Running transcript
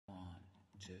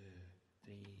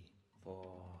4.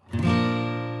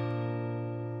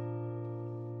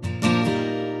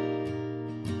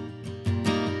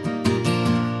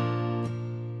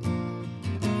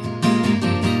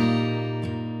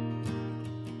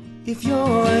 If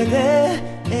you're there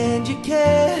and you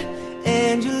care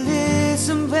and you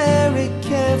listen very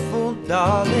careful,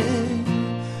 darling,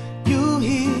 you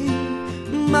hear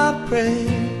my prayer.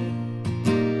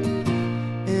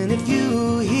 And if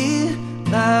you hear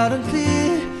loud and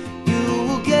clear, you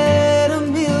will get a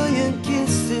million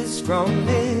kisses from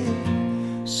me.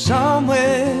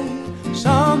 Somewhere,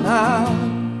 somehow.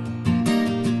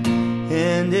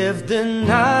 And if the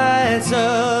night's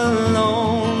a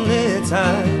lonely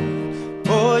time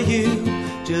for you,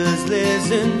 just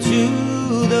listen to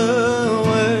the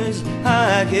words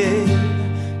I gave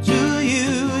to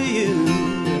you.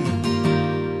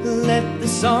 Let the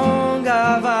song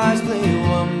of ours play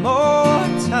one more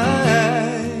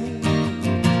time.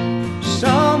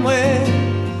 Somewhere,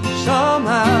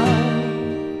 somehow,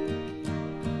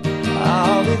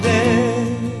 I'll be there.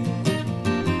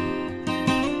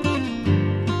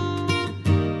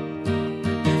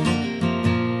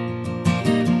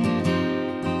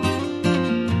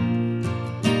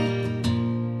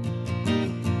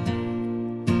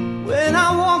 When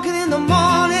I'm walking in the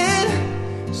morning,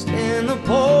 stand the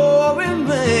pouring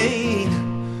rain,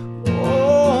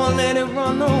 oh, let it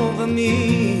run over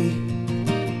me.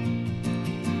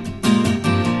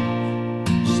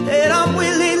 Stayed up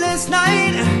way late last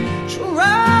night,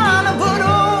 trying to put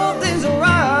all things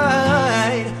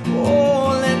right,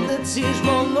 oh, let the tears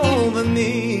run over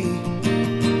me.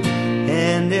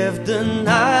 And if the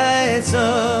night's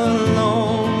a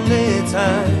lonely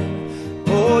time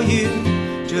for you,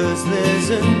 just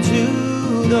listen to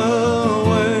the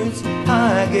words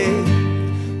I gave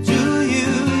to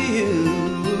you.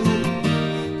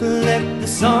 Let the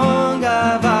song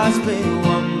of ours play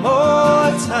one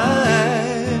more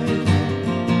time.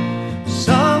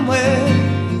 Somewhere,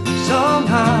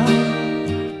 somehow,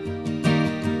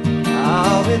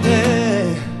 I'll be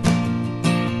there.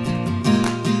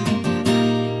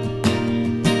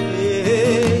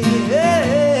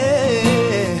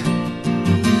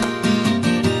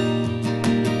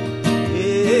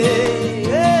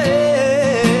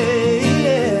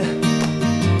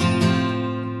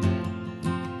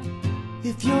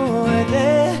 If you're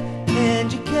there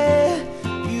and you care,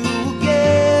 you will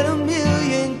get a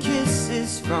million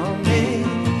kisses from me.